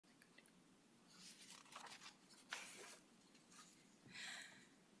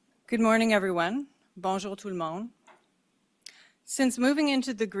Good morning, everyone. Bonjour tout le monde. Since moving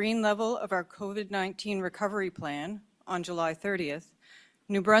into the green level of our COVID-19 recovery plan on July 30th,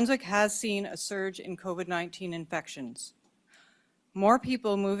 New Brunswick has seen a surge in COVID-19 infections. More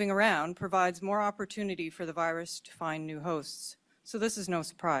people moving around provides more opportunity for the virus to find new hosts, so this is no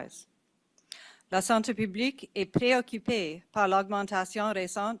surprise. La santé publique est préoccupée par l'augmentation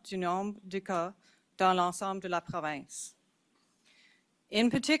récente du nombre de cas dans l'ensemble de la province. In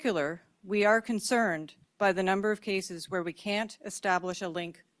particular, we are concerned by the number of cases where we can't establish a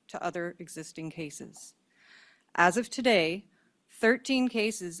link to other existing cases. As of today, 13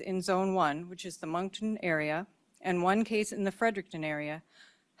 cases in Zone 1, which is the Moncton area, and 1 case in the Fredericton area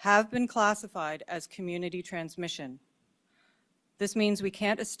have been classified as community transmission. This means we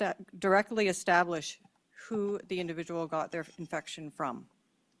can't directly establish who the individual got their infection from.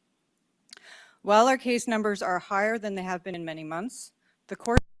 While our case numbers are higher than they have been in many months, the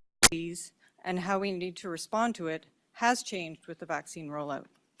course of disease and how we need to respond to it has changed with the vaccine rollout.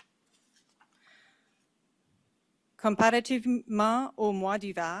 Comparativement au mois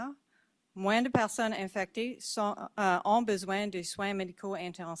d'hiver, moins de personnes infectées ont besoin de soins médicaux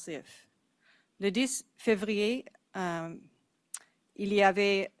intensifs. Le 10 février, il y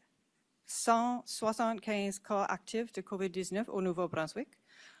avait 175 cas actifs de COVID-19 au Nouveau-Brunswick,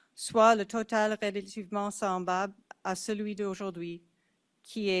 soit le total relativement semblable à celui d'aujourd'hui,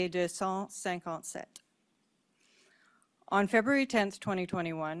 qui est de 157. On February 10th,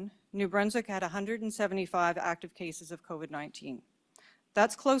 2021, New Brunswick had 175 active cases of COVID-19.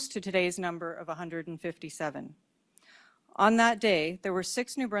 That's close to today's number of 157. On that day, there were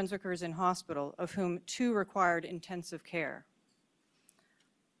 6 New Brunswickers in hospital, of whom 2 required intensive care.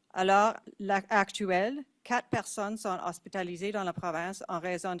 À l'heure actuelle, 4 personnes sont hospitalisées dans la province en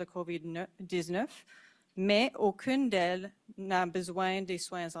raison de COVID-19, mais aucune d'elles n'a besoin de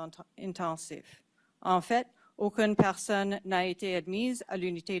soins intensifs. En fait, aucune personne n'a été admise à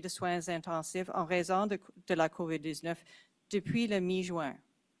l'unité de soins intensifs en raison de la COVID-19 depuis le mi-juin.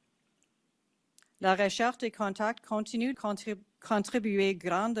 La recherche des contacts continue de contribuer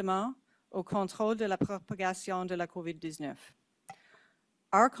grandement au contrôle de la propagation de la COVID-19.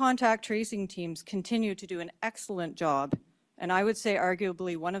 Our contact tracing teams continue to do an excellent job, and I would say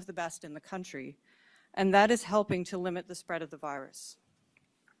arguably one of the best in the country, and that is helping to limit the spread of the virus.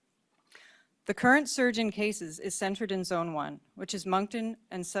 The current surge in cases is centered in Zone 1, which is Moncton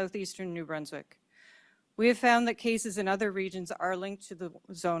and southeastern New Brunswick. We have found that cases in other regions are linked to the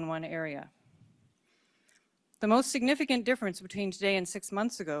Zone 1 area. The most significant difference between today and 6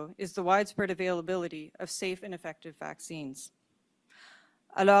 months ago is the widespread availability of safe and effective vaccines.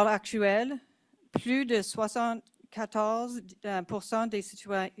 À l'heure actuelle, plus de 74% des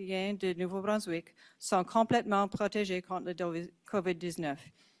citoyens de Nouveau-Brunswick sont complètement protégés contre le COVID-19.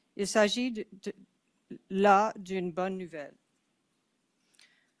 Il s'agit là d'une bonne nouvelle.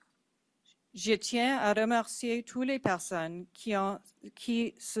 Je tiens à remercier toutes les personnes qui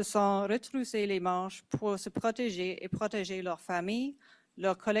se sont retroussées les manches pour se protéger et protéger leurs familles,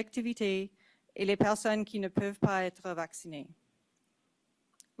 leur collectivité et les personnes qui ne peuvent pas être vaccinées.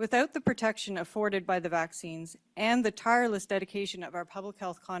 Without the protection afforded by the vaccines and the tireless dedication of our public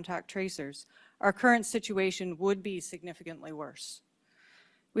health contact tracers, our current situation would be significantly worse.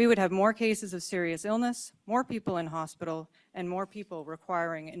 We would have more cases of serious illness, more people in hospital, and more people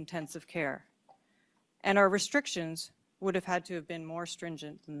requiring intensive care. And our restrictions would have had to have been more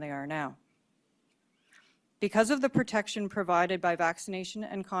stringent than they are now. Because of the protection provided by vaccination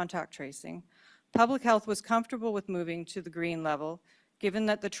and contact tracing, public health was comfortable with moving to the green level, given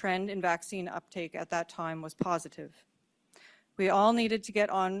that the trend in vaccine uptake at that time was positive. We all needed to get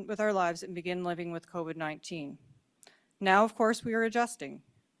on with our lives and begin living with COVID-19. Now, of course, we are adjusting.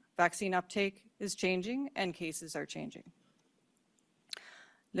 Vaccine uptake is changing and cases are changing.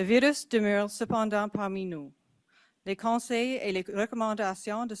 Le virus demeure cependant parmi nous. Les conseils et les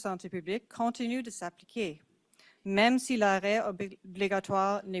recommandations de santé publique continuent de s'appliquer, même si l'arrêt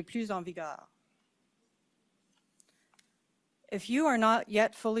obligatoire n'est plus en vigueur. If you are not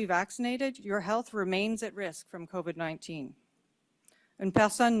yet fully vaccinated, your health remains at risk from COVID-19. Une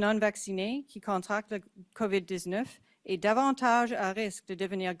personne non vaccinée qui contracte le COVID-19 est davantage à risque de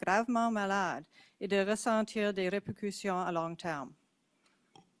devenir gravement malade et de ressentir des répercussions à long terme.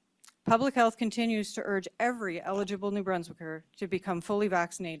 Public Health continues to urge every eligible New Brunswicker to become fully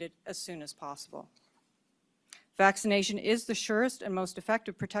vaccinated as soon as possible. Vaccination is the surest and most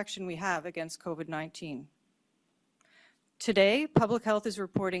effective protection we have against COVID-19. Today, Public Health is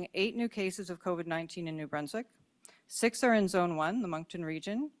reporting 8 new cases of COVID-19 in New Brunswick. 6 are in Zone 1, the Moncton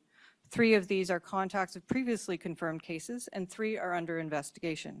region. 3 of these are contacts of previously confirmed cases, and 3 are under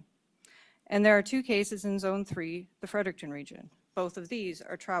investigation. And there are 2 cases in Zone 3, the Fredericton region. Both of these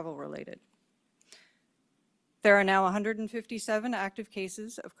are travel-related. There are now 157 active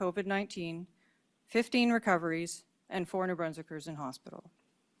cases of COVID-19, 15 recoveries, and 4 New Brunswickers in hospital.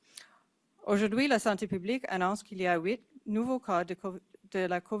 Aujourd'hui, la santé publique annonce qu'il y a 8 nouveaux cas de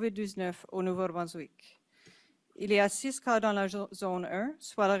la COVID-19 au Nouveau-Brunswick. Il y a 6 cas dans la zone 1,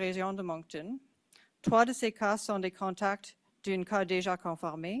 soit la région de Moncton. 3 de ces cas sont des contacts d'un cas déjà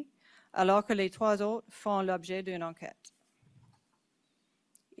confirmé, alors que les 3 autres font l'objet d'une enquête.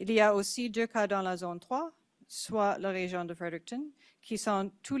 Il y a aussi 2 cas dans la zone 3, soit la région de Fredericton, qui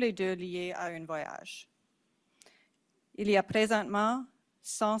sont tous les 2 liés à un voyage. Il y a présentement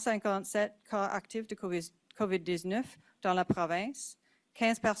 157 cas actifs de COVID-19 dans la province.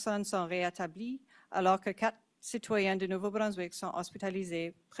 15 personnes sont rétablies, alors que 4 citoyens du Nouveau-Brunswick sont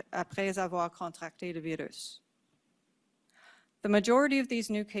hospitalisés après avoir contracté le virus. The majority of these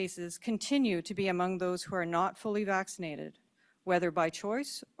new cases continue to be among those who are not fully vaccinated, whether by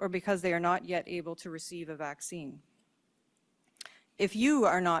choice or because they are not yet able to receive a vaccine. If you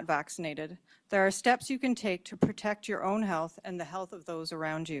are not vaccinated, there are steps you can take to protect your own health and the health of those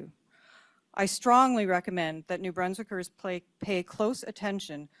around you. I strongly recommend that New Brunswickers pay close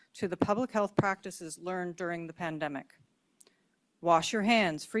attention to the public health practices learned during the pandemic. Wash your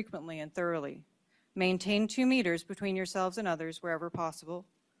hands frequently and thoroughly. Maintain 2 meters between yourselves and others wherever possible.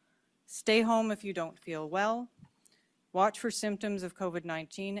 Stay home if you don't feel well. Watch for symptoms of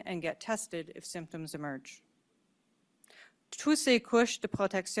COVID-19 and get tested if symptoms emerge. Toutes ces couches de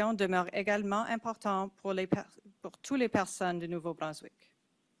protection demeurent également importantes pour toutes les personnes du Nouveau-Brunswick.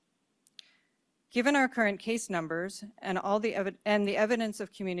 Given our current case numbers and the evidence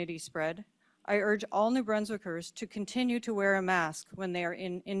of community spread, I urge all New Brunswickers to continue to wear a mask when they are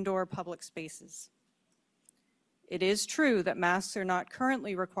in indoor public spaces. It is true that masks are not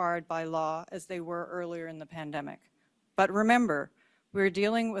currently required by law as they were earlier in the pandemic. But remember, we're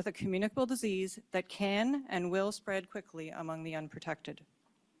dealing with a communicable disease that can and will spread quickly among the unprotected.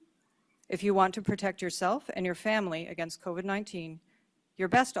 If you want to protect yourself and your family against COVID-19, your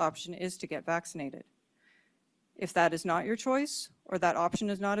best option is to get vaccinated. If that is not your choice or that option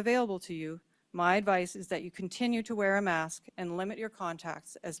is not available to you, my advice is that you continue to wear a mask and limit your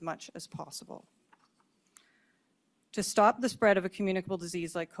contacts as much as possible. To stop the spread of a communicable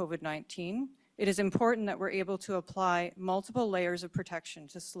disease like COVID-19, it is important that we're able to apply multiple layers of protection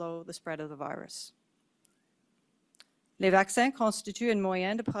to slow the spread of the virus. Les vaccins constituent un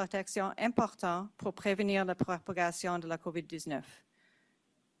moyen de protection important pour prévenir la propagation de la COVID-19.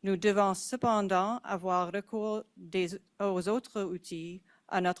 Nous devons cependant avoir recours aux autres outils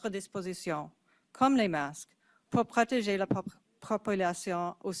à notre disposition, comme les masques, pour protéger la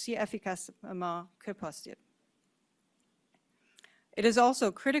population aussi efficacement que possible. It is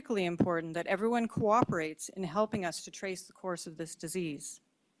also critically important that everyone cooperates in helping us to trace the course of this disease.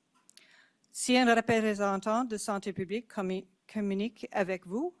 Si un représentant de santé publique communique avec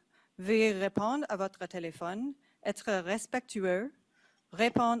vous, veuillez répondre à votre téléphone, être respectueux,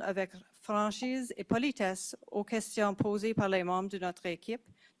 répondre avec franchise et politesse aux questions posées par les membres de notre équipe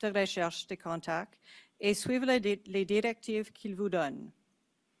de recherche de contacts et suivre les directives qu'ils vous donnent.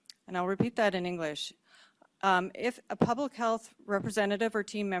 And I'll repeat that in English. If a public health representative or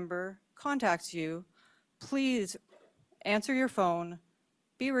team member contacts you, please answer your phone,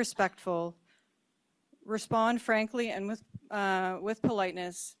 be respectful, respond frankly and with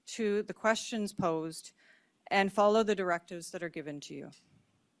politeness to the questions posed, and follow the directives that are given to you.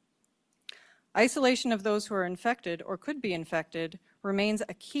 Isolation of those who are infected or could be infected remains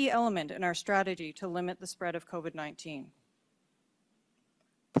a key element in our strategy to limit the spread of COVID-19.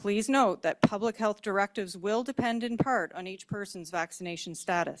 Please note that public health directives will depend in part on each person's vaccination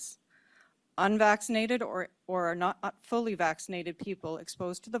status. Unvaccinated or not fully vaccinated people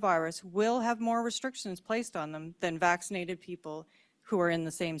exposed to the virus will have more restrictions placed on them than vaccinated people who are in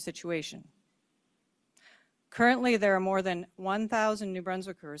the same situation. Currently, there are more than 1,000 New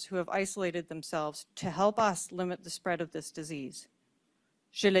Brunswickers who have isolated themselves to help us limit the spread of this disease.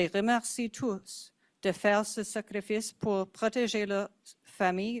 Je les remercie tous de faire ce sacrifice pour protéger leurs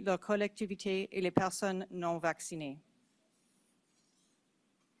familles, leur collectivité et les personnes non vaccinées.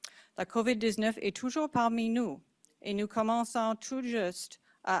 La COVID-19 est toujours parmi nous et nous commençons tout juste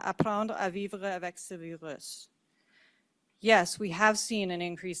à apprendre à vivre avec ce virus. Yes, we have seen an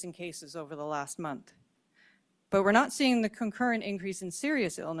increase in cases over the last month, but we're not seeing the concurrent increase in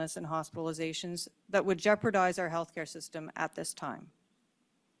serious illness and hospitalizations that would jeopardize our healthcare system at this time.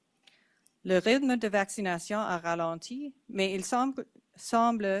 Le rythme de vaccination a ralenti, mais il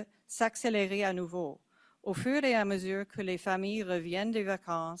semble s'accélérer à nouveau au fur et à mesure que les familles reviennent des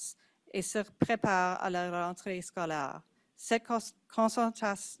vacances et se préparent à la rentrée scolaire. Cette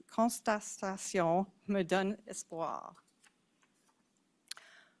constatation me donne espoir.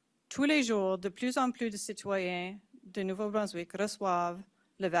 Tous les jours, de plus en plus de citoyens de Nouveau-Brunswick reçoivent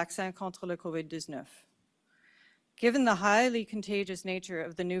le vaccin contre le COVID-19. Given the highly contagious nature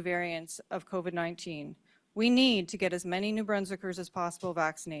of the new variants of COVID-19, we need to get as many New Brunswickers as possible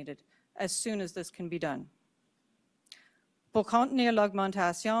vaccinated as soon as this can be done. Pour contenir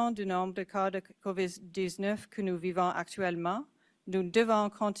l'augmentation du nombre de cas de COVID-19 que nous vivons actuellement, nous devons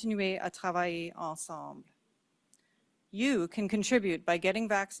continuer à travailler ensemble. You can contribute by getting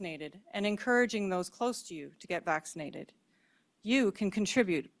vaccinated and encouraging those close to you to get vaccinated. You can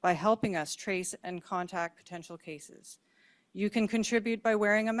contribute by helping us trace and contact potential cases. You can contribute by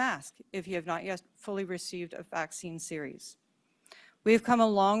wearing a mask if you have not yet fully received a vaccine series. We have come a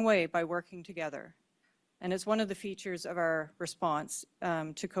long way by working together, and it's one of the features of our response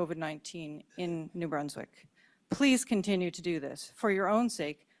to COVID-19 in New Brunswick. Please continue to do this for your own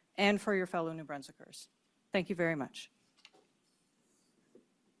sake and for your fellow New Brunswickers. Thank you very much.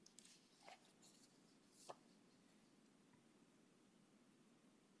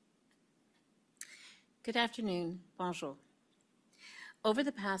 Good afternoon, bonjour. Over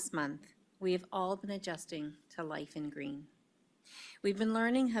the past month, we have all been adjusting to life in green. We've been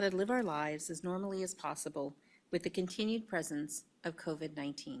learning how to live our lives as normally as possible with the continued presence of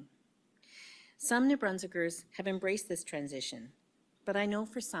COVID-19. Some New Brunswickers have embraced this transition, but I know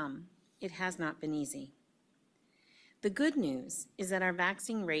for some, it has not been easy. The good news is that our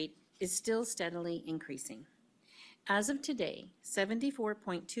vaccine rate is still steadily increasing. As of today,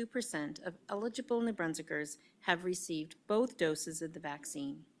 74.2% of eligible New Brunswickers have received both doses of the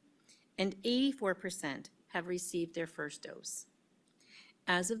vaccine, and 84% have received their first dose.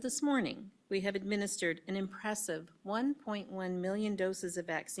 As of this morning, we have administered an impressive 1.1 million doses of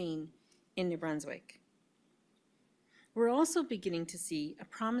vaccine in New Brunswick. We're also beginning to see a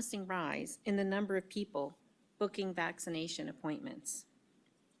promising rise in the number of people booking vaccination appointments.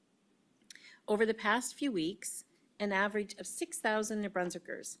 Over the past few weeks, an average of 6,000 New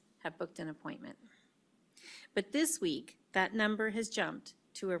Brunswickers have booked an appointment. But this week, that number has jumped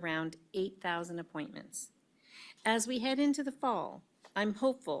to around 8,000 appointments. As we head into the fall, I'm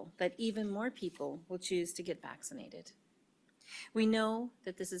hopeful that even more people will choose to get vaccinated. We know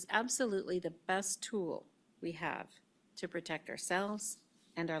that this is absolutely the best tool we have to protect ourselves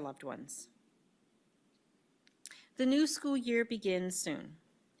and our loved ones. The new school year begins soon,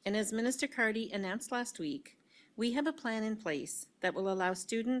 and as Minister Carty announced last week, we have a plan in place that will allow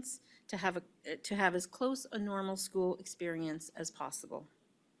students to have as close a normal school experience as possible.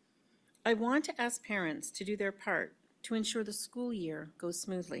 I want to ask parents to do their part to ensure the school year goes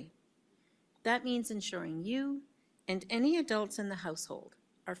smoothly. That means ensuring you and any adults in the household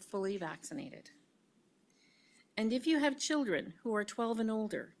are fully vaccinated. And if you have children who are 12 and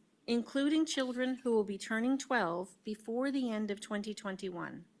older, including children who will be turning 12 before the end of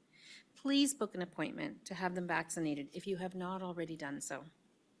 2021, please book an appointment to have them vaccinated if you have not already done so.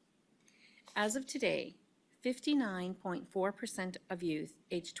 As of today, 59.4% of youth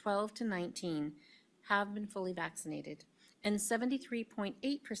aged 12 to 19 have been fully vaccinated, and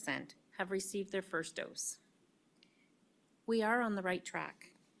 73.8% have received their first dose. We are on the right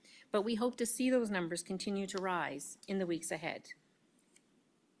track, but we hope to see those numbers continue to rise in the weeks ahead.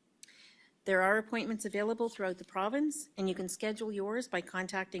 There are appointments available throughout the province, and you can schedule yours by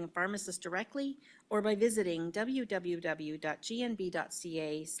contacting a pharmacist directly or by visiting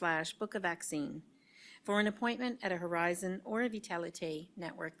www.gnb.ca/bookavaccine for an appointment at a Horizon or a Vitalité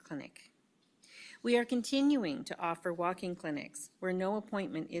network clinic. We are continuing to offer walk-in clinics where no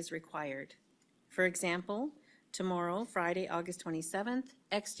appointment is required. For example, tomorrow, Friday, August 27th,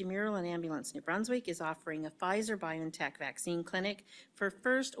 Extramural and Ambulance New Brunswick is offering a Pfizer-BioNTech vaccine clinic for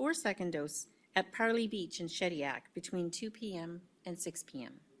first or second dose at Parley Beach in Shediac between 2 p.m. and 6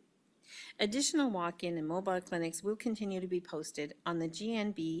 p.m. Additional walk-in and mobile clinics will continue to be posted on the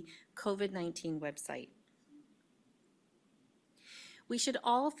GNB COVID-19 website. We should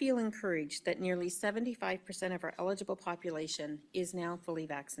all feel encouraged that nearly 75% of our eligible population is now fully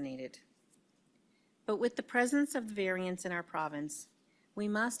vaccinated. But with the presence of the variants in our province, we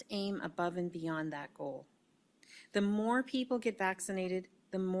must aim above and beyond that goal. The more people get vaccinated,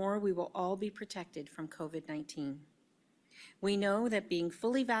 the more we will all be protected from COVID-19. We know that being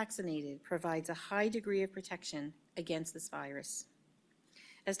fully vaccinated provides a high degree of protection against this virus.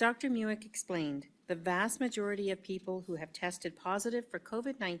 As Dr. Muecke explained, the vast majority of people who have tested positive for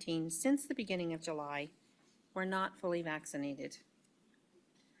COVID-19 since the beginning of July were not fully vaccinated.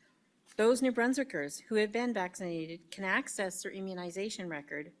 Those New Brunswickers who have been vaccinated can access their immunization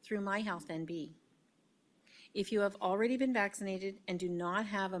record through MyHealthNB. If you have already been vaccinated and do not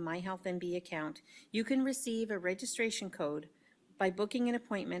have a MyHealthNB account, you can receive a registration code by booking an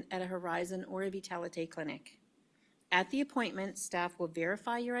appointment at a Horizon or a Vitalite clinic. At the appointment, staff will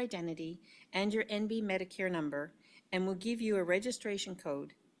verify your identity and your NB Medicare number and will give you a registration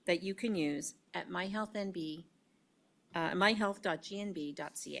code that you can use at myhealth.gnb.ca.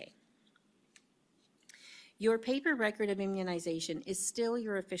 Your paper record of immunization is still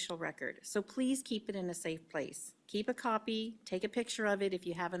your official record, so please keep it in a safe place. Keep a copy, take a picture of it if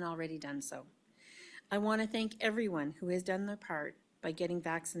you haven't already done so. I want to thank everyone who has done their part by getting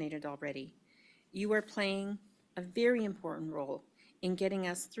vaccinated already. You are playing a very important role in getting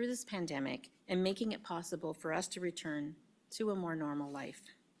us through this pandemic and making it possible for us to return to a more normal life.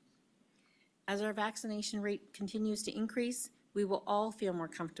 As our vaccination rate continues to increase, we will all feel more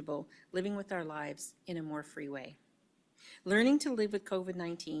comfortable living with our lives in a more free way. Learning to live with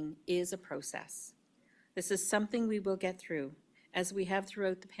COVID-19 is a process. This is something we will get through, as we have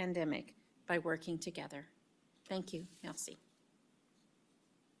throughout the pandemic, by working together. Thank you. Merci.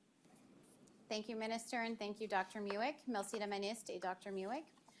 Thank you, Minister, and thank you, Dr. Muecke. Merci, la ministre et Dr. Muecke.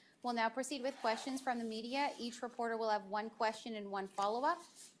 We'll now proceed with questions from the media. Each reporter will have one question and one follow-up.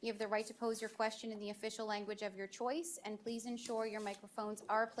 You have the right to pose your question in the official language of your choice, and please ensure your microphones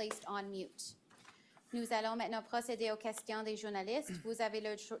are placed on mute. Nous allons maintenant procéder aux questions des journalistes. Vous avez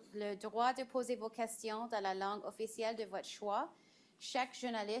le droit de poser vos questions dans la langue officielle de votre choix. Chaque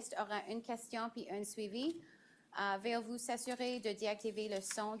journaliste aura une question puis un suivi. Veuillez vous assurer de déactiver le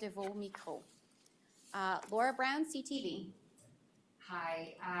son de vos micros. Laura Brown, CTV.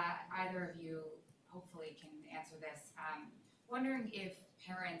 Hi, either of you hopefully can answer this. Wondering if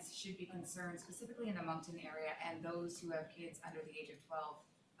parents should be concerned, specifically in the Moncton area and those who have kids under the age of 12,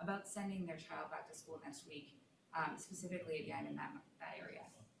 about sending their child back to school next week, specifically again in that area.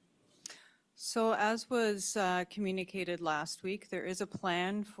 So as was communicated last week, there is a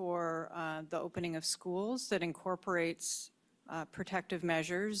plan for the opening of schools that incorporates protective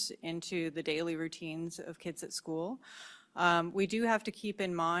measures into the daily routines of kids at school. We do have to keep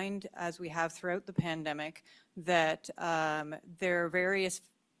in mind, as we have throughout the pandemic, that there are various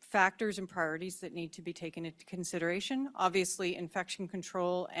factors and priorities that need to be taken into consideration. Obviously, infection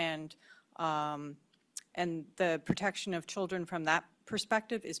control and the protection of children from that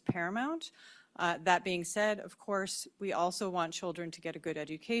perspective is paramount. That being said, of course, we also want children to get a good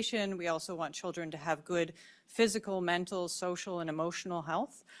education. We also want children to have good physical, mental, social, and emotional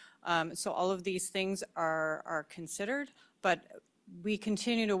health. So all of these things are considered, but we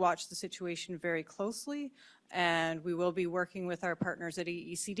continue to watch the situation very closely, and we will be working with our partners at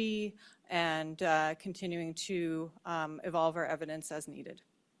EECD and continuing to evolve our evidence as needed,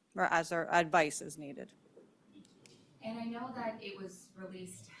 or as our advice is needed. And I know that it was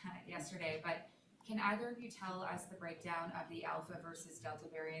released yesterday, but can either of you tell us the breakdown of the Alpha versus Delta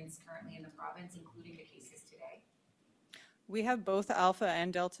variants currently in the province, including the cases today? We have both Alpha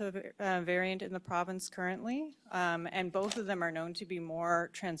and Delta variant in the province currently, and both of them are known to be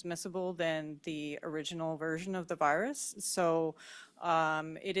more transmissible than the original version of the virus. So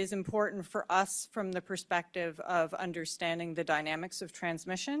it is important for us from the perspective of understanding the dynamics of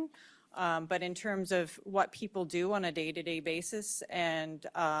transmission. But in terms of what people do on a day-to-day basis and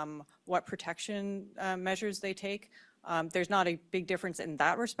what protection measures they take, there's not a big difference in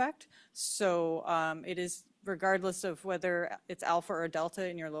that respect. So it is, regardless of whether it's Alpha or Delta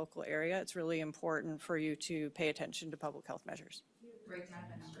in your local area, it's really important for you to pay attention to public health measures. Do you break down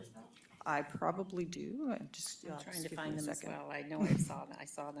the numbers though? I probably do. I'm trying to find them as well. I know I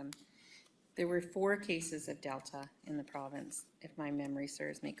saw them. There were 4 cases of Delta in the province, if my memory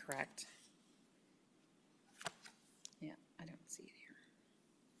serves me correct. Yeah, I don't see it here.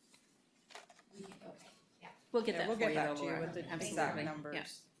 Okay, yeah. We'll get that We'll for get back you, to you Laura. with the exact Absolutely. numbers. Yeah.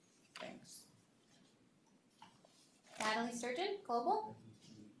 Thanks. Natalie Sturgeon, Global.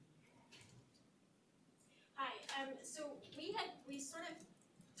 Hi. So we sort of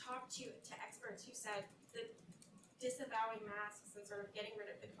talked to experts who said that disavowing masks and sort of getting rid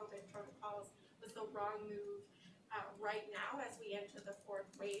of the COVID protocols was the wrong move right now as we enter the 4th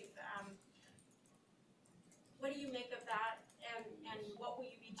wave. What do you make of that, and what will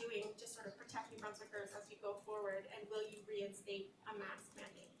you be doing to sort of protect New Brunswickers as we go forward, and will you reinstate a mask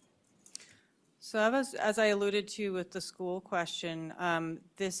mandate? So as I alluded to with the school question,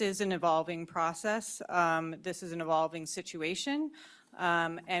 this is an evolving process. This is an evolving situation.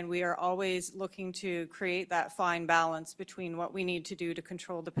 And we are always looking to create that fine balance between what we need to do to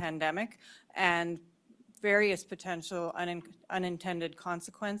control the pandemic and various potential unintended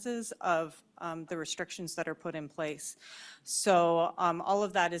consequences of the restrictions that are put in place. So all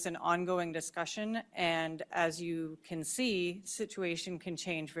of that is an ongoing discussion, and as you can see, situation can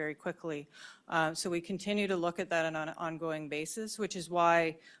change very quickly. So we continue to look at that on an ongoing basis, which is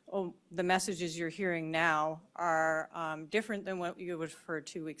why the messages you're hearing now are different than what you would have heard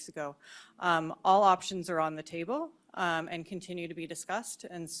 2 weeks ago. All options are on the table and continue to be discussed,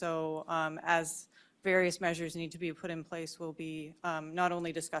 and so as various measures need to be put in place, we'll be not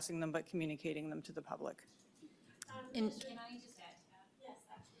only discussing them but communicating them to the public. And Can I just add to that? Yes,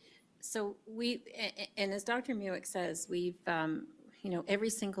 absolutely. so and as Dr. Muecke says, we've, every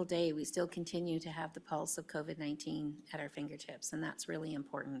single day, we still continue to have the pulse of COVID-19 at our fingertips, and that's really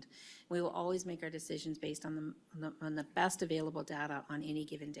important. We will always make our decisions based on the best available data on any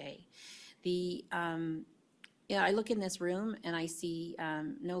given day. I look in this room and I see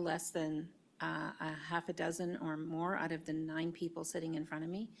no less than a half a dozen or more out of the 9 people sitting in front of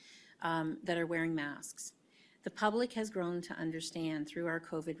me that are wearing masks. The public has grown to understand through our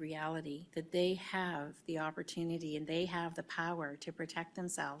COVID reality that they have the opportunity and they have the power to protect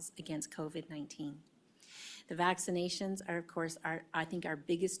themselves against COVID-19. The vaccinations are, of course, I think our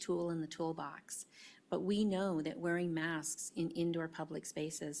biggest tool in the toolbox. But we know that wearing masks in indoor public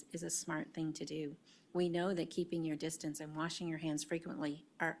spaces is a smart thing to do. We know that keeping your distance and washing your hands frequently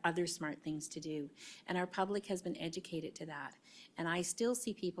are other smart things to do. And our public has been educated to that. And I still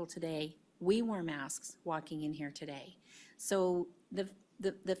see people today, we wore masks walking in here today. So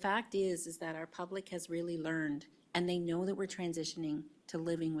the fact is that our public has really learned, and they know that we're transitioning to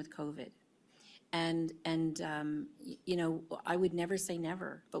living with COVID. And I would never say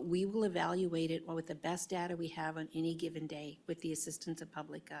never, but we will evaluate it with the best data we have on any given day with the assistance of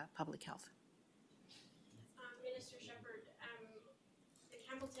public health. Minister Shephard, the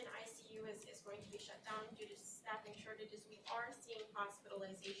Campbellton ICU is going to be shut down due to staffing shortages. We are seeing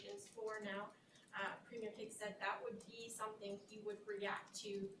hospitalizations for now. Premier Higgs said that would be something he would react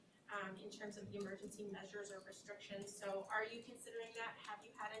to in terms of the emergency measures or restrictions. So are you considering that? Have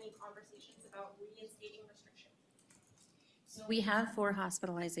you had any conversations about reinstating restrictions? So we have 4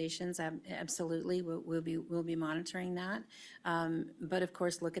 hospitalizations. Absolutely, we'll be monitoring that. But of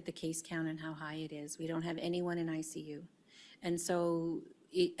course, look at the case count and how high it is. We don't have anyone in ICU, and so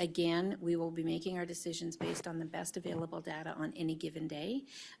again, we will be making our decisions based on the best available data on any given day.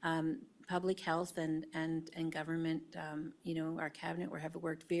 Public health and government, our cabinet have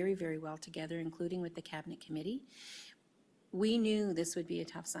worked very, very well together, including with the cabinet committee. We knew this would be a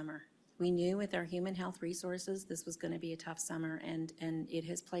tough summer. We knew with our human health resources this was going to be a tough summer, and it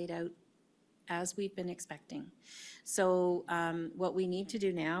has played out as we've been expecting. So what we need to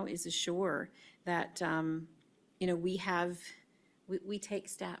do now is assure that we take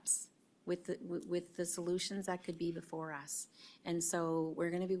steps with the solutions that could be before us. And so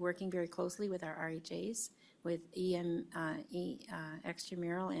we're going to be working very closely with our RHAs, with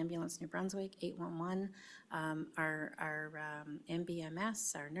Extramural, Ambulance New Brunswick, 811, our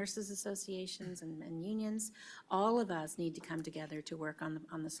MBMS, our nurses associations and unions. All of us need to come together to work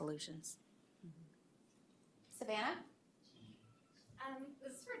on the solutions. Savannah?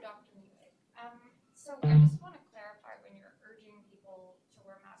 This is for Dr. Muecke. So I just want to clarify, when you're urging people to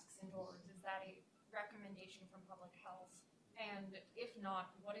wear masks indoors, is that a recommendation from public health? And if not,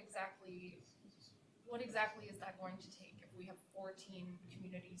 what exactly is that going to take if we have 14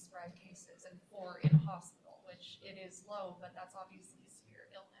 community spread cases and 4 in a hospital, which it is low, but that's obviously a severe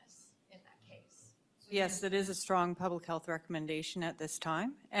illness in that case. Yes, it is a strong public health recommendation at this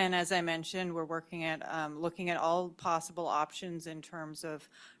time. And as I mentioned, we're working at looking at all possible options in terms of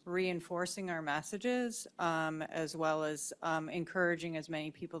reinforcing our messages, as well as encouraging as many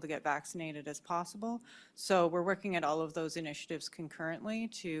people to get vaccinated as possible. So we're working at all of those initiatives concurrently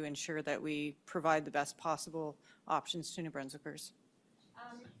to ensure that we provide the best possible options to New Brunswickers.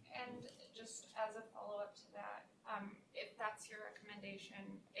 And just as a follow-up to that, if that's your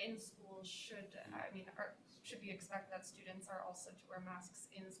recommendation, in schools should we expect that students are also to wear masks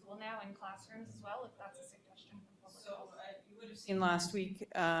in school now, in classrooms as well, if that's a suggestion from public health? You would have seen last week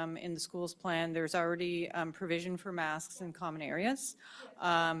in the schools plan, there's already provision for masks in common areas.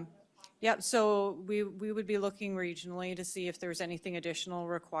 So we would be looking regionally to see if there's anything additional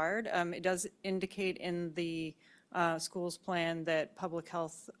required. It does indicate in the schools plan that public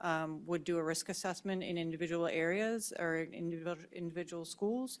health would do a risk assessment in individual areas or individual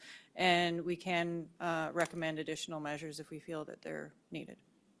schools, and we can recommend additional measures if we feel that they're needed.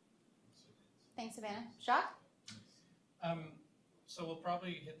 Thanks, Savannah. Jacques? So we'll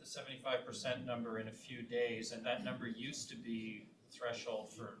probably hit the 75% number in a few days, and that number used to be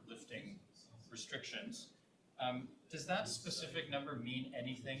threshold for lifting restrictions. Does that specific number mean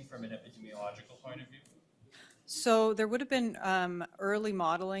anything from an epidemiological point of view? So there would have been early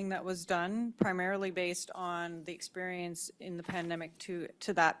modeling that was done, primarily based on the experience in the pandemic to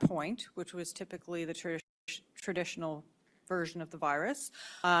that point, which was typically the traditional version of the virus,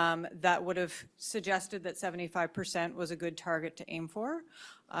 that would have suggested that 75% was a good target to aim for.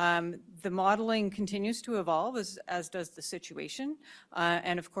 The modeling continues to evolve as does the situation.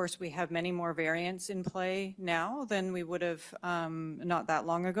 And of course, we have many more variants in play now than we would have not that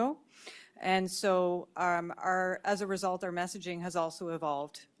long ago. And so as a result, our messaging has also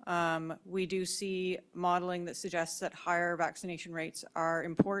evolved. We do see modeling that suggests that higher vaccination rates are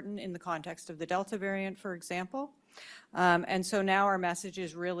important in the context of the Delta variant, for example. And so now our message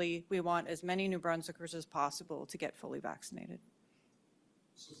is really, we want as many New Brunswickers as possible to get fully vaccinated.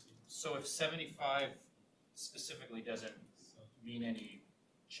 So if 75 specifically doesn't mean any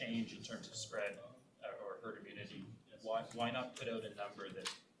change in terms of spread or herd immunity, why not put out a number that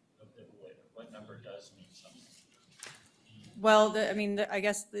would? What number does mean something? Well, I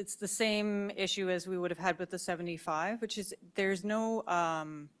guess it's the same issue as we would have had with the 75, which is there's no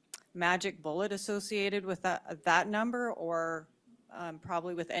magic bullet associated with that number or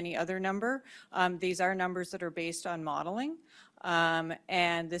probably with any other number. These are numbers that are based on modeling.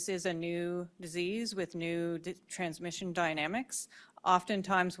 And this is a new disease with new transmission dynamics.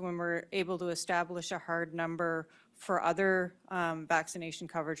 Oftentimes when we're able to establish a hard number for other vaccination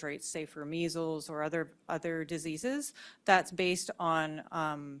coverage rates, say for measles or other diseases, that's based on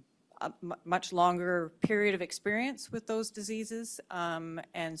a much longer period of experience with those diseases.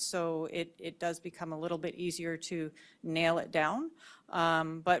 And so it does become a little bit easier to nail it down.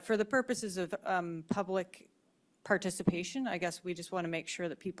 But for the purposes of public participation, I guess we just want to make sure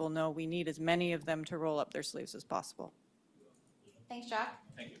that people know we need as many of them to roll up their sleeves as possible. Thanks, Jacques.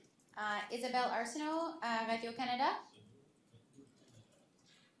 Thank you. Isabelle Arsenault, Radio-Canada.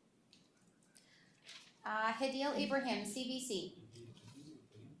 Hadil Ibrahim, CBC.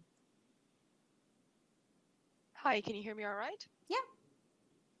 Hi, can you hear me all right? Yeah.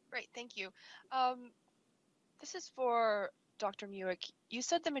 Great, thank you. This is for Dr. Muecke. You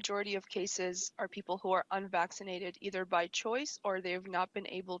said the majority of cases are people who are unvaccinated, either by choice or they've not been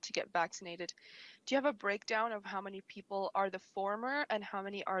able to get vaccinated. Do you have a breakdown of how many people are the former and how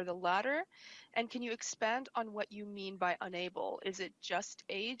many are the latter? And can you expand on what you mean by unable? Is it just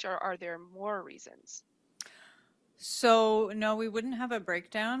age or are there more reasons? So no, we wouldn't have a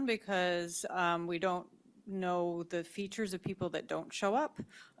breakdown because we don't know the features of people that don't show up.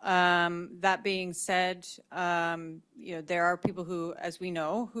 That being said, there are people who, as we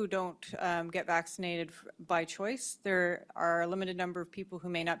know, who don't get vaccinated by choice. There are a limited number of people who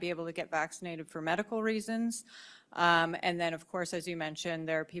may not be able to get vaccinated for medical reasons. And then, of course, as you mentioned,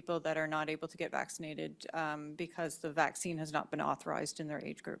 there are people that are not able to get vaccinated because the vaccine has not been authorized in their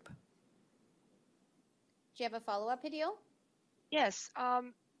age group. Do you have a follow-up, Hadil? Yes.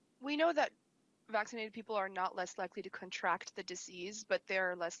 We know that vaccinated people are not less likely to contract the disease, but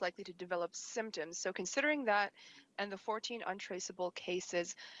they're less likely to develop symptoms. So considering that and the 14 untraceable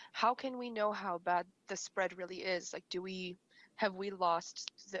cases, how can we know how bad the spread really is? Like, have we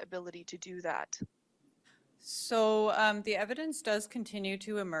lost the ability to do that? So the evidence does continue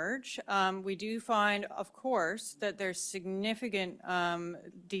to emerge. We do find, of course, that there's significant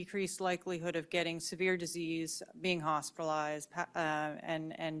decreased likelihood of getting severe disease, being hospitalized,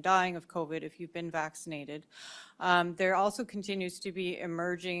 and dying of COVID if you've been vaccinated. There also continues to be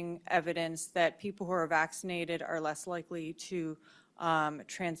emerging evidence that people who are vaccinated are less likely to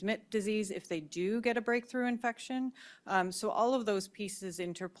transmit disease if they do get a breakthrough infection. So all of those pieces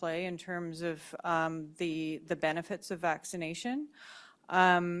interplay in terms of the benefits of vaccination.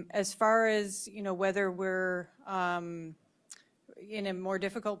 As far as whether we're in a more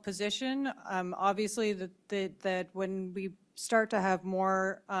difficult position, obviously that when we start to have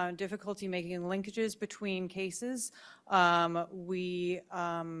more difficulty making linkages between cases,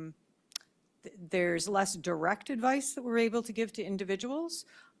 there's less direct advice that we're able to give to individuals,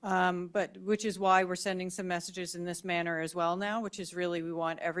 but which is why we're sending some messages in this manner as well now, which is really we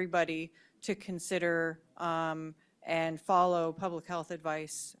want everybody to consider and follow public health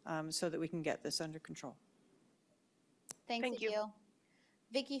advice so that we can get this under control. Thanks, Thank you. Hadil.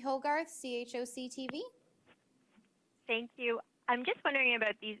 Vicky Hogarth, CHOC TV. Thank you. I'm just wondering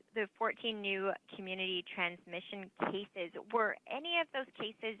about the 14 new community transmission cases. Were any of those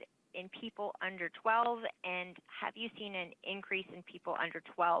cases in people under 12, and have you seen an increase in people under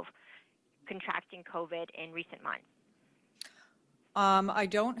 12 contracting COVID in recent months? I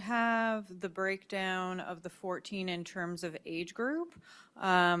don't have the breakdown of the 14 in terms of age group,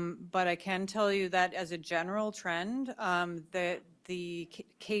 but I can tell you that as a general trend, that the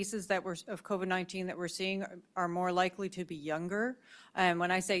cases that were of COVID-19 that we're seeing are more likely to be younger. And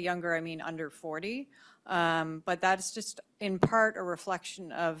when I say younger, I mean under 40. But that's just in part a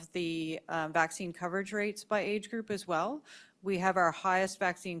reflection of the vaccine coverage rates by age group as well. We have our highest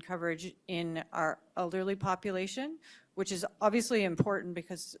vaccine coverage in our elderly population, which is obviously important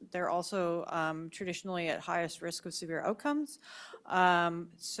because they're also traditionally at highest risk of severe outcomes.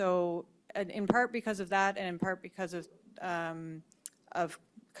 So in part because of that, and in part because of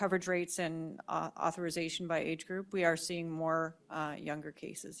coverage rates and authorization by age group, we are seeing more younger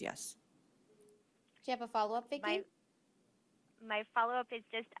cases, yes. Do you have a follow-up, Vicki? My follow-up is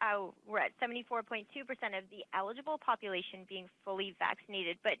just we're at 74.2% of the eligible population being fully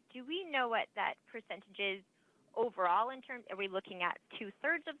vaccinated, but do we know what that percentage is overall in terms, are we looking at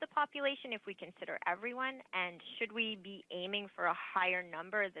 2/3 of the population if we consider everyone? And should we be aiming for a higher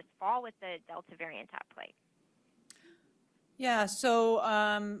number this fall with the Delta variant at play? Yeah, so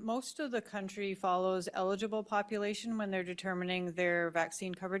most of the country follows eligible population when they're determining their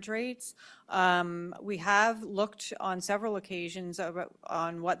vaccine coverage rates. We have looked on several occasions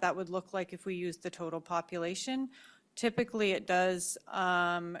on what that would look like if we used the total population. Typically, it does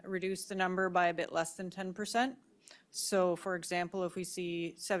reduce the number by a bit less than 10%. So, for example, if we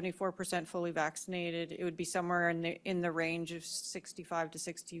see 74% fully vaccinated, it would be somewhere in the range of 65 to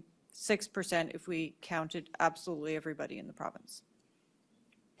 66% if we counted absolutely everybody in the province.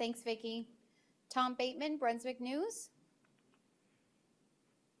 Thanks, Vicki. Tom Bateman, Brunswick News.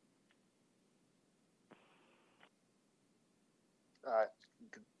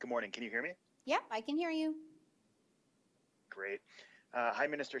 Good morning. Can you hear me? Yep, I can hear you. Great. Hi,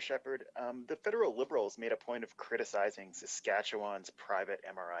 Minister Shephard. The federal Liberals made a point of criticizing Saskatchewan's private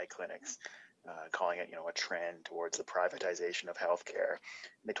MRI clinics, calling it, a trend towards the privatization of healthcare.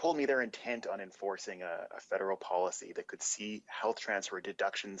 And they told me they're intent on enforcing a federal policy that could see health transfer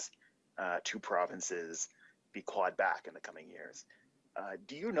deductions to provinces be clawed back in the coming years.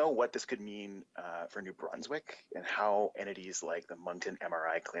 Do you know what this could mean for New Brunswick and how entities like the Moncton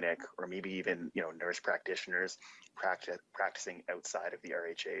MRI Clinic, or maybe even nurse practitioners practicing outside of the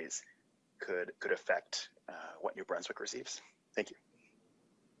RHAs, could affect what New Brunswick receives? Thank you.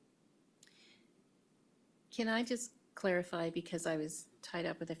 Can I just clarify, because I was tied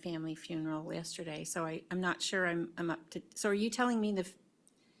up with a family funeral yesterday, so I'm not sure I'm up to. So are you telling me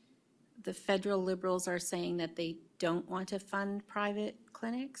the federal Liberals are saying that they don't want to fund private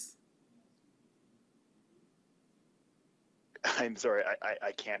clinics? I'm sorry,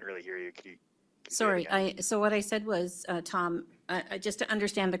 I can't really hear you. Could you Sorry, so what I said was, Tom, just to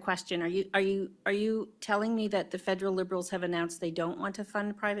understand the question, are you telling me that the federal Liberals have announced they don't want to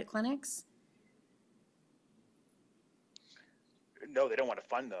fund private clinics? No, they don't want to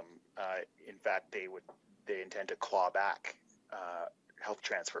fund them. In fact, they intend to claw back health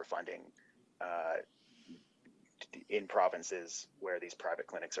transfer funding in provinces where these private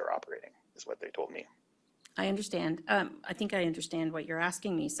clinics are operating, is what they told me. I understand. I think I understand what you're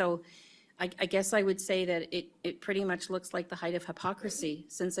asking me. So I guess I would say that it pretty much looks like the height of hypocrisy,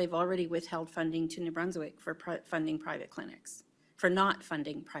 since they've already withheld funding to New Brunswick for funding private clinics, for not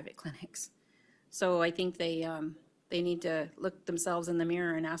funding private clinics. So I think they need to look themselves in the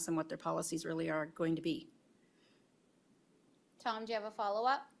mirror and ask them what their policies really are going to be. Tom, do you have a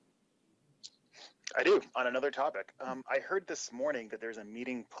follow-up? I do, on another topic. I heard this morning that there's a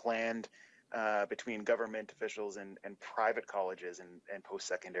meeting planned between government officials and private colleges and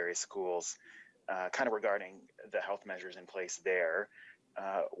post-secondary schools, kind of regarding the health measures in place there.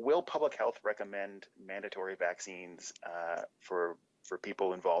 Will public health recommend mandatory vaccines for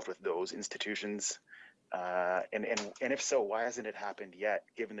people involved with those institutions? And if so, why hasn't it happened yet,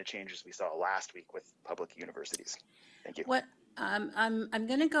 given the changes we saw last week with public universities? Thank you. What I'm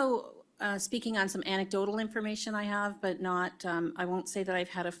going to go speaking on some anecdotal information I have, but not. I won't say that I've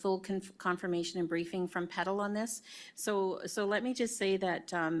had a full confirmation and briefing from PETL on this. So let me just say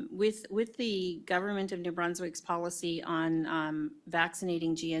that with the government of New Brunswick's policy on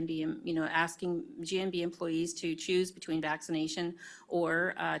vaccinating GNB, asking GNB employees to choose between vaccination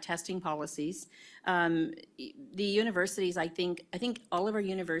or testing policies. The universities, I think all of our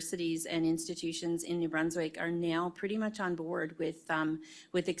universities and institutions in New Brunswick are now pretty much on board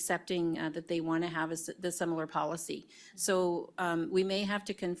with accepting that they want to have the similar policy. So we may have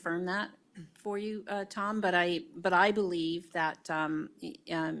to confirm that for you, Tom, but I believe that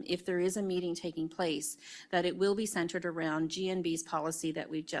if there is a meeting taking place, that it will be centered around GNB's policy that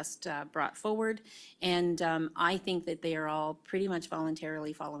we've just brought forward, and I think that they are all pretty much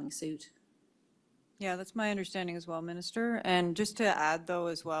voluntarily following suit. Yeah, that's my understanding as well, Minister. And just to add, though,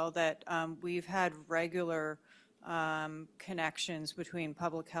 as well, that we've had regular connections between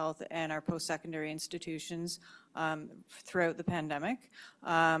public health and our post-secondary institutions throughout the pandemic.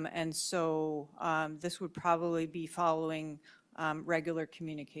 And so this would probably be following regular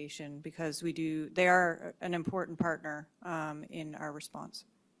communication because they are an important partner in our response.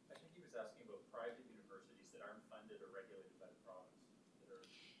 I think he was asking about private universities that aren't funded or regulated by the province.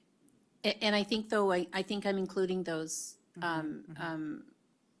 And I think, though, I think I'm including those,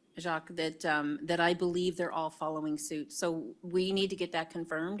 Jacques, that I believe they're all following suit. So we need to get that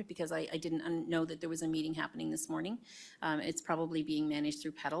confirmed because I didn't know that there was a meeting happening this morning. It's probably being managed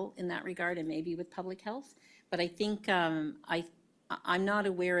through PEDAL in that regard and maybe with public health. But I think I'm not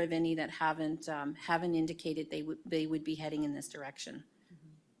aware of any that haven't indicated they would be heading in this direction.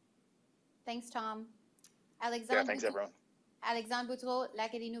 Thanks, Tom. Alexandre. Yeah, thanks, everyone. Alexandre Boutreau,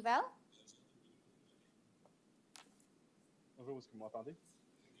 l'Acadie Nouvelle. Bonjour, est-ce que vous m'entendez?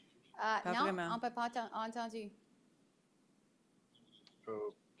 Pas Non, vraiment. on ne peut pas entendu.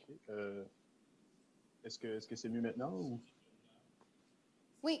 OK. Est-ce que c'est mieux maintenant ou?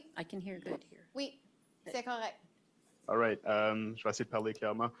 Oui, I can hear good here. oui, c'est correct. All right. Je vais essayer de parler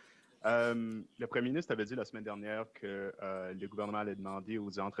clairement. Le premier ministre avait dit la semaine dernière que le gouvernement allait demander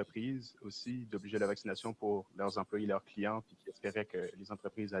aux entreprises aussi d'obliger la vaccination pour leurs employés et leurs clients, puis qu'il espérait que les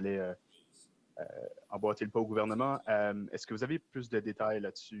entreprises allaient emboîter le pas au gouvernement. Est-ce que vous avez plus de détails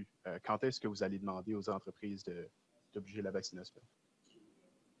là-dessus? Quand est-ce que vous allez demander aux entreprises d'obliger la vaccination?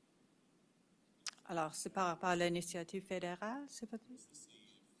 Alors, c'est par rapport à l'initiative fédérale, c'est pas tout?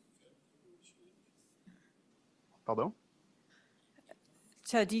 Pardon?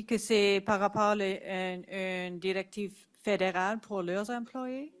 Tu as dit que c'est par rapport à une directive fédérale pour leurs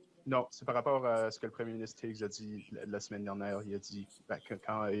employés? Non, c'est par rapport à ce que le premier ministre Higgs a dit la semaine dernière. Il a dit,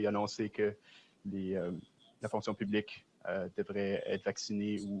 quand il a annoncé que la fonction publique devrait être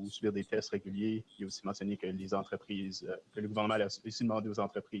vaccinée ou subir des tests réguliers, il a aussi mentionné que les entreprises, que le gouvernement a aussi demandé aux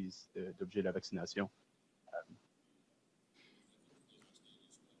entreprises d'obliger la vaccination.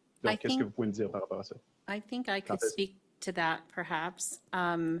 Donc, qu'est-ce que vous pouvez me dire par rapport à ça? I think I could speak to that perhaps.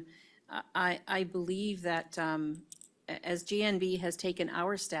 I believe that as GNB has taken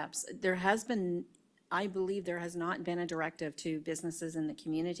our steps, I believe there has not been a directive to businesses in the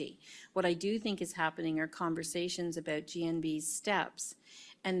community. What I do think is happening are conversations about GNB's steps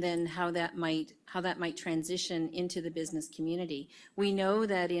and then how that might transition into the business community. We know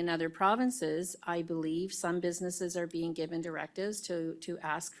that in other provinces, I believe some businesses are being given directives to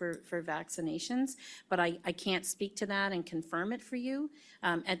ask for vaccinations, but I can't speak to that and confirm it for you.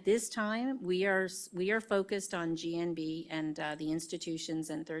 At this time, we are focused on GNB and the institutions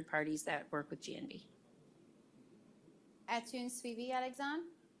and third parties that work with GNB. As-tu un suivi, Alexandre?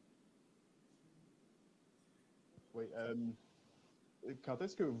 Oui. Quand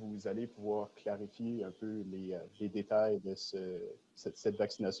est-ce que vous allez pouvoir clarifier un peu les détails de cette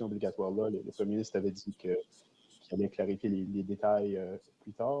vaccination obligatoire-là? Le premier ministre avait dit qu'il allait clarifier les détails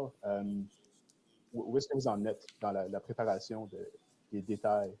plus tard. Où est-ce que vous en êtes dans la préparation des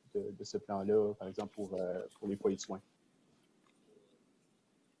détails de ce plan-là, par exemple pour les foyers de soins?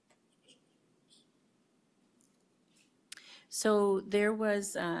 So there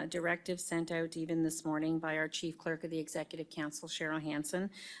was a directive sent out even this morning by our Chief Clerk of the Executive Council, Cheryl Hansen,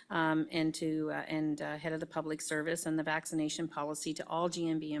 and Head of the Public Service and the vaccination policy to all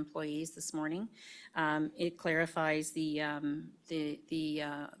GNB employees this morning. It clarifies the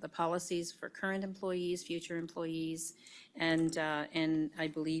policies for current employees, future employees, and I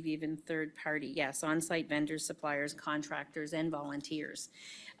believe even third party, yes, on-site vendors, suppliers, contractors, and volunteers.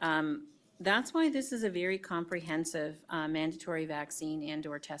 That's why this is a very comprehensive mandatory vaccine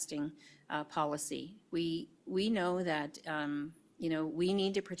and/or testing policy. We know that we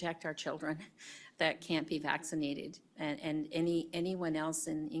need to protect our children that can't be vaccinated, and anyone else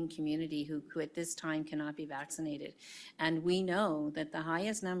in community who at this time cannot be vaccinated. And we know that the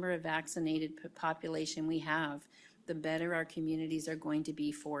highest number of vaccinated population we have, the better our communities are going to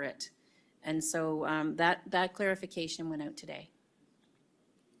be for it. And so that clarification went out today.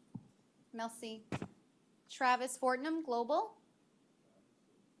 Merci. Travis Fortnum, Global.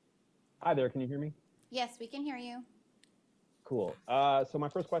 Hi there, can you hear me? Yes, we can hear you. Cool. So my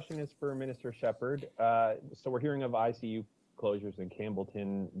first question is for Minister Shephard. So we're hearing of ICU closures in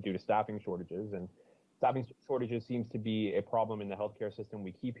Campbellton due to staffing shortages, and staffing shortages seems to be a problem in the healthcare system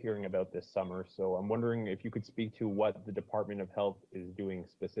we keep hearing about this summer. So I'm wondering if you could speak to what the Department of Health is doing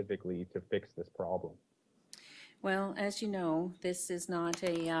specifically to fix this problem. Well, as you know, this is not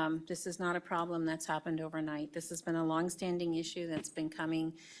a problem that's happened overnight. This has been a longstanding issue that's been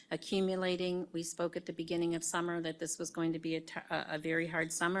accumulating. We spoke at the beginning of summer that this was going to be a very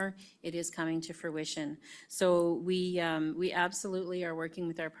hard summer. It is coming to fruition. So we absolutely are working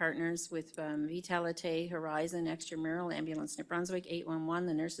with our partners with Vitalite, Horizon, Extramural, Ambulance New Brunswick, 811,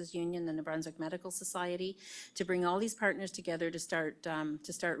 the Nurses Union, the New Brunswick Medical Society, to bring all these partners together to start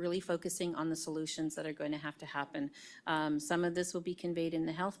really focusing on the solutions that are going to happen. Some of this will be conveyed in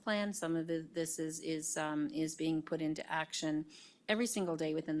the health plan. Some of this is being put into action every single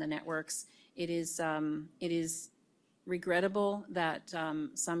day within the networks. It is regrettable that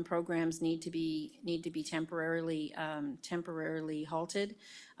some programs need to be temporarily halted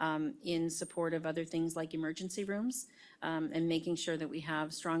in support of other things like emergency rooms, and making sure that we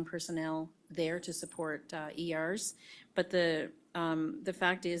have strong personnel there to support ERs. But the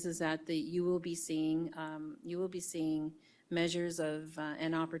fact is that you will be seeing measures of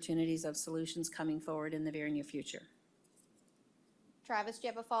and opportunities of solutions coming forward in the very near future. Travis, do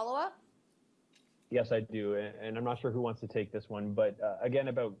you have a follow-up? Yes, I do, and I'm not sure who wants to take this one, but again,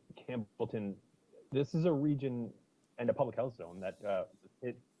 about Campbellton, this is a region and a public health zone that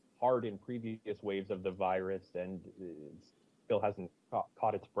hit hard in previous waves of the virus, and it still hasn't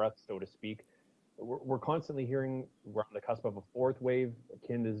caught its breath, so to speak. We're constantly hearing we're on the cusp of a fourth wave.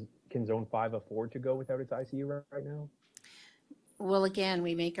 Can Zone 5 afford to go without its ICU right now? Well, again,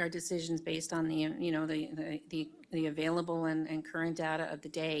 we make our decisions based on the available and current data of the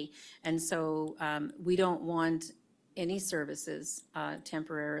day, and so we don't want any services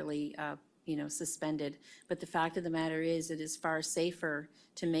temporarily suspended. But the fact of the matter is, it is far safer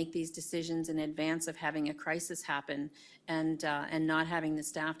to make these decisions in advance of having a crisis happen, and not having the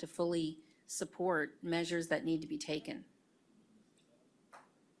staff to fully support measures that need to be taken.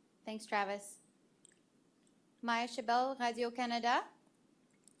 Thanks, Travis. Maya Chabel, Radio-Canada.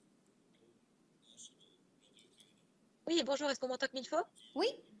 Oui, bonjour, est-ce qu'on m'entend comme il faut? Oui.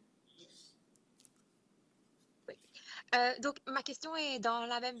 Oui. Donc, ma question est dans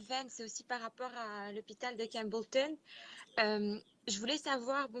la même veine, c'est aussi par rapport à l'hôpital de Campbellton. Je voulais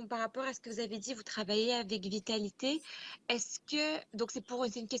savoir, par rapport à ce que vous avez dit, vous travaillez avec Vitalité. Est-ce que, donc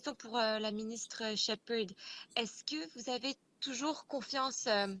c'est une question pour la ministre Shephard, est-ce que vous avez toujours confiance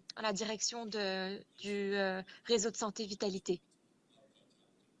en la direction du réseau de santé Vitalité?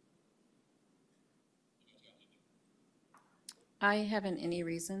 I haven't any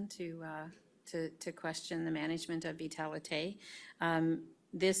reason to question the management of Vitalite.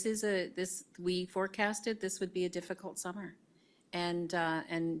 We forecasted this would be a difficult summer, and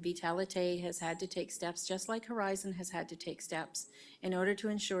Vitalite has had to take steps, just like Horizon has had to take steps, in order to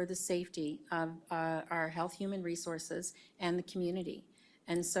ensure the safety of our health human resources and the community.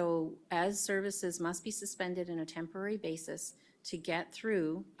 And so, as services must be suspended on a temporary basis to get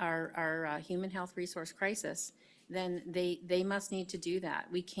through our human health resource crisis, then they must need to do that.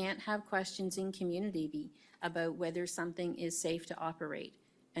 We can't have questions in community about whether something is safe to operate.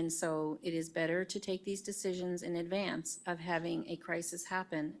 And so it is better to take these decisions in advance of having a crisis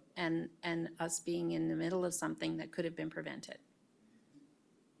happen and us being in the middle of something that could have been prevented.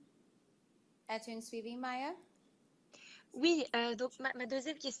 As-tu une suivi, Maya? Oui, donc ma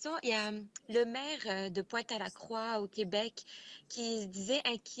deuxième question, il y a le maire de Pointe-à-la-Croix au Québec qui se disait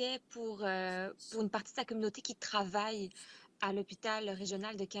inquiet pour une partie de sa communauté qui travaille à l'hôpital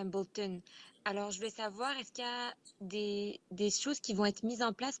régional de Campbellton. Alors, je voulais savoir, est-ce qu'il y a des choses qui vont être mises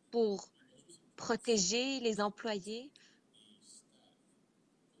en place pour protéger les employés?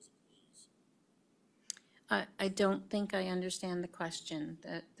 I don't think I understand the question.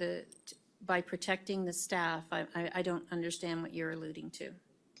 By protecting the staff, I don't understand what you're alluding to.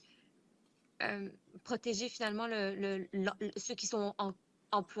 Protéger finalement ceux qui sont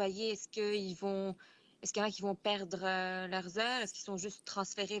employés, est-ce qu'il y en a qui vont perdre leurs heures? Est-ce qu'ils sont juste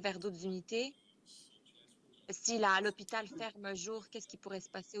transférés vers d'autres unités? Si l'hôpital ferme un jour, qu'est-ce qui pourrait se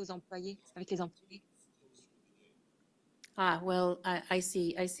passer avec les employés? Well, I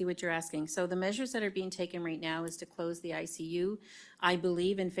see what you're asking. So the measures that are being taken right now is to close the ICU. I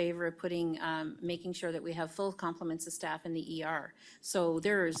believe in favor of making sure that we have full complements of staff in the ER. So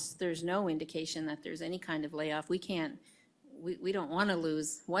there's no indication that there's any kind of layoff. We don't want to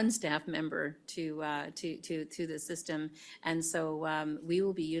lose one staff member to the system, and so we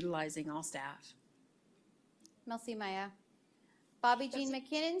will be utilizing all staff. Merci, Maya. Bobby Jean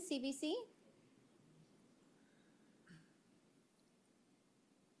McKinnon, CBC.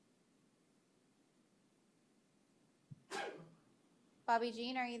 Bobby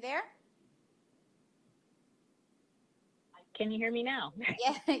Jean, are you there? Can you hear me now?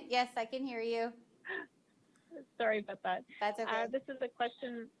 Yeah, yes, I can hear you. Sorry about that. That's okay. This is a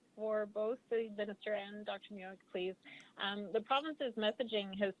question for both the minister and Dr. Muecke, please. The province's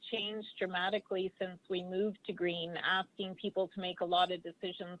messaging has changed dramatically since we moved to green, asking people to make a lot of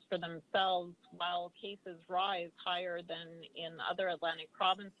decisions for themselves while cases rise higher than in other Atlantic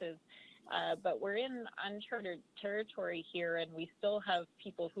provinces. But we're in uncharted territory here, and we still have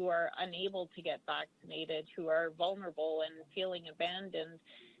people who are unable to get vaccinated, who are vulnerable and feeling abandoned.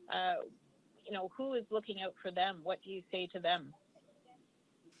 You know, who is looking out for them? What do you say to them?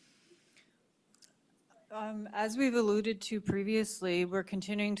 As we've alluded to previously, we're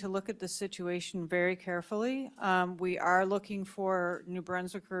continuing to look at the situation very carefully. We are looking for New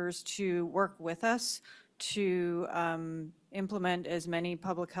Brunswickers to work with us to implement as many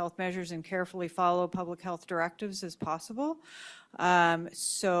public health measures and carefully follow public health directives as possible.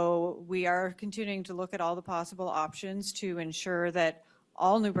 So we are continuing to look at all the possible options to ensure that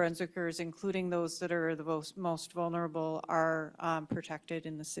all New Brunswickers, including those that are the most vulnerable, are protected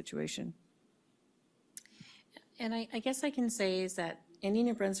in this situation. And I guess I can say is that any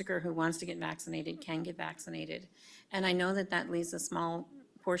New Brunswicker who wants to get vaccinated can get vaccinated. And I know that that leaves a small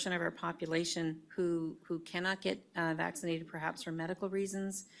portion of our population who cannot get vaccinated, perhaps for medical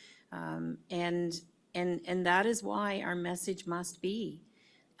reasons. And that is why our message must be,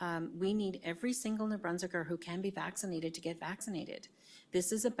 we need every single New Brunswicker who can be vaccinated to get vaccinated.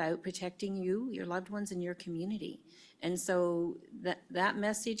 This is about protecting you, your loved ones, and your community. And so that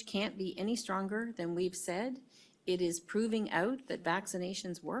message can't be any stronger than we've said. It is proving out that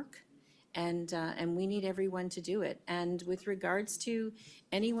vaccinations work, and we need everyone to do it. And with regards to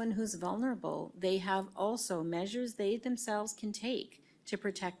anyone who's vulnerable, they have also measures they themselves can take to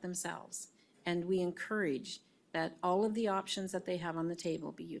protect themselves. And we encourage that all of the options that they have on the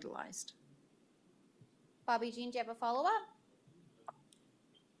table be utilized. Bobby Jean, do you have a follow-up?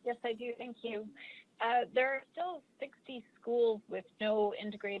 Yes, I do. Thank you. There are still 60 schools with no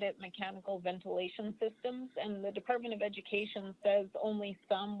integrated mechanical ventilation systems, and the Department of Education says only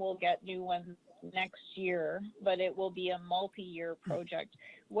some will get new ones next year, but it will be a multi-year project.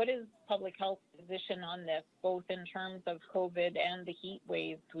 What is public health position on this, both in terms of COVID and the heat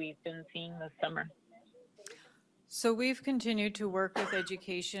waves we've been seeing this summer? So we've continued to work with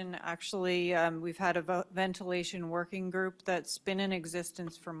education. Actually, we've had a ventilation working group that's been in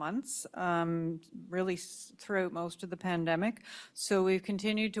existence for months, really throughout most of the pandemic. So we've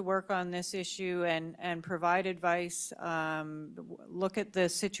continued to work on this issue and provide advice, look at the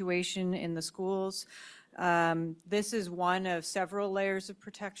situation in the schools. This is one of several layers of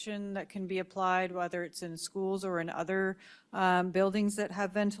protection that can be applied, whether it's in schools or in other buildings that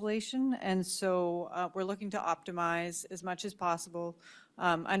have ventilation. And so we're looking to optimize as much as possible,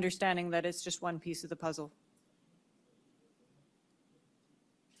 understanding that it's just one piece of the puzzle.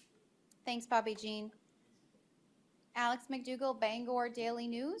 Thanks, Bobby Jean. Alex McDougall, Bangor Daily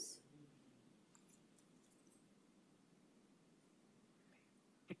News.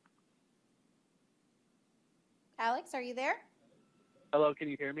 Alex, are you there? Hello, can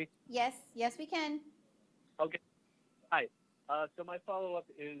you hear me? Yes, yes, we can. Okay. Hi. So my follow-up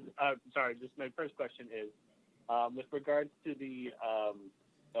is, just my first question is, with regards to the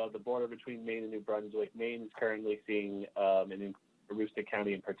border between Maine and New Brunswick, Maine is currently seeing, Aroostook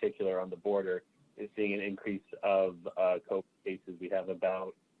County in particular on the border, is seeing an increase of COVID cases. We have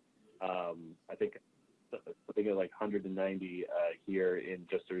about, I think something like 190 here in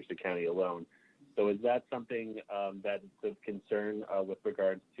just Aroostook County alone. So is that something that's of concern with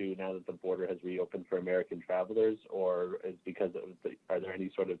regards to now that the border has reopened for American travelers, or is are there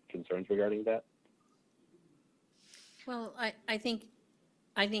any sort of concerns regarding that? Well, I think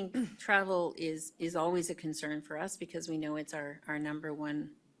travel is always a concern for us because we know it's our number one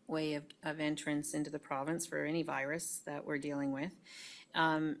way of entrance into the province for any virus that we're dealing with.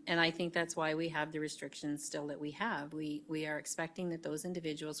 And I think that's why we have the restrictions still that we have. We are expecting that those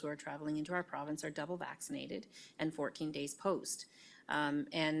individuals who are traveling into our province are double vaccinated and 14 days post.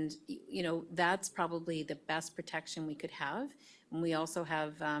 And, you know, that's probably the best protection we could have. And we also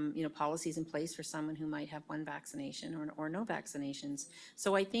have, you know, policies in place for someone who might have one vaccination or no vaccinations.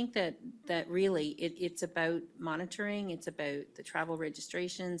 So I think that really it's about monitoring, it's about the travel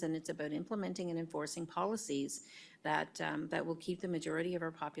registrations, and it's about implementing and enforcing policies that will keep the majority of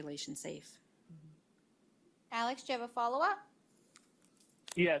our population safe. Alex, do you have a follow-up?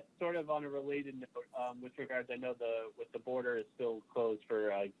 Yes, sort of on a related note, with regards, I know the border is still closed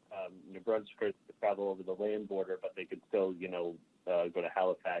for New Brunswickers to travel over the land border, but they could still, you know, go to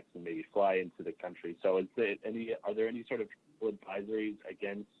Halifax and maybe fly into the country. So are there any sort of advisories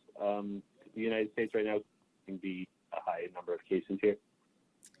against the United States right now? Can be a high number of cases here.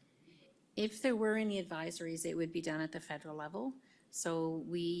 If there were any advisories, it would be done at the federal level. So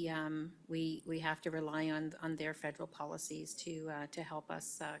we have to rely on their federal policies to help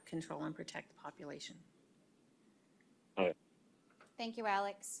us control and protect the population. Okay. Thank you,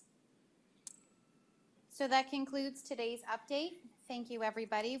 Alex. So that concludes today's update. Thank you,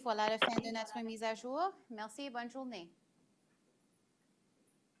 everybody. Voilà la fin de notre mise à jour. Merci et bonne journée.